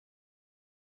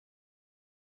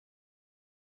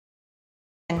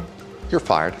You're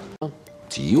fired.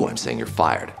 To you, I'm saying you're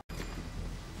fired.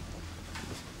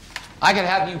 I can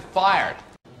have you fired.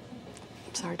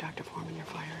 I'm sorry, Dr. Foreman, you're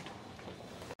fired.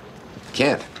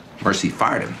 Can't. Mercy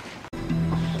fired him.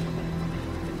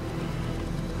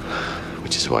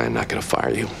 Which is why I'm not gonna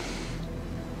fire you.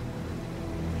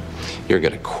 You're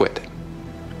gonna quit.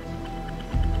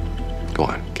 Go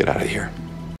on, get out of here.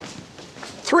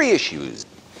 3 issues.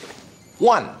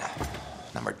 1,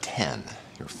 number 10,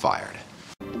 you're fired.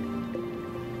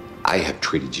 I have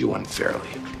treated you unfairly.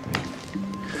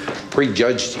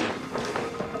 Prejudged you.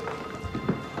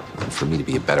 For me to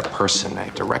be a better person, I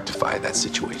have to rectify that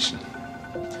situation.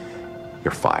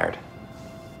 You're fired.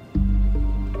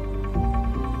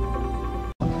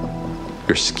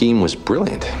 Your scheme was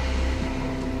brilliant.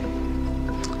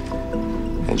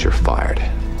 And you're fired.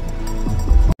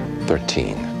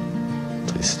 13,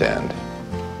 please stand.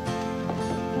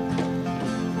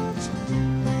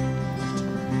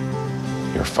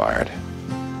 You're fired.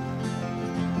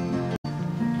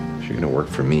 If you're gonna work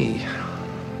for me, you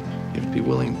have to be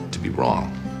willing to be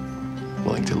wrong,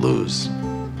 willing to lose.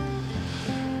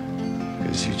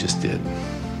 Because you just did.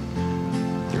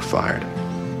 You're fired.